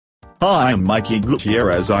Hi, I'm Mikey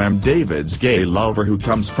Gutierrez. I am David's gay lover who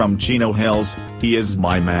comes from Chino Hills. He is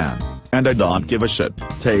my man, and I don't give a shit.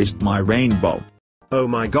 Taste my rainbow. Oh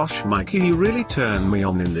my gosh, Mikey, you really turned me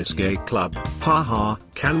on in this gay club. Haha,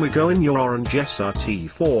 can we go in your orange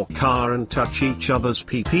SRT4 car and touch each other's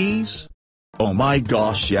peepees? Oh my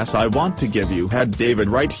gosh, yes, I want to give you head, David,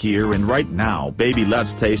 right here and right now, baby.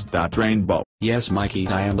 Let's taste that rainbow. Yes, Mikey,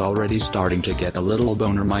 I am already starting to get a little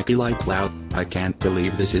boner, Mikey, like loud. I can't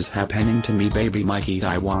believe this is happening to me, baby. Mikey,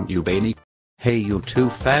 I want you, baby. Hey, you two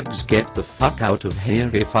fags, get the fuck out of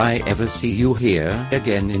here. If I ever see you here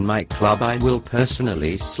again in my club, I will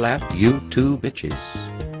personally slap you two bitches.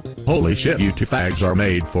 Holy shit, you two fags are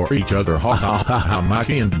made for each other. Ha ha ha ha.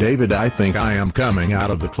 Mikey and David, I think I am coming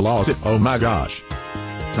out of the closet. Oh my gosh.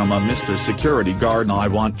 Come on, Mr. Security Guard, I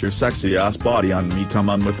want your sexy ass body on me. Come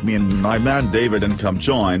on with me and my man David and come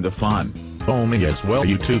join the fun. Oh me as well,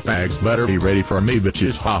 you two fags better be ready for me,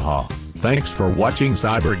 bitches. Haha. Thanks for watching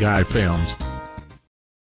Cyber Guy Films.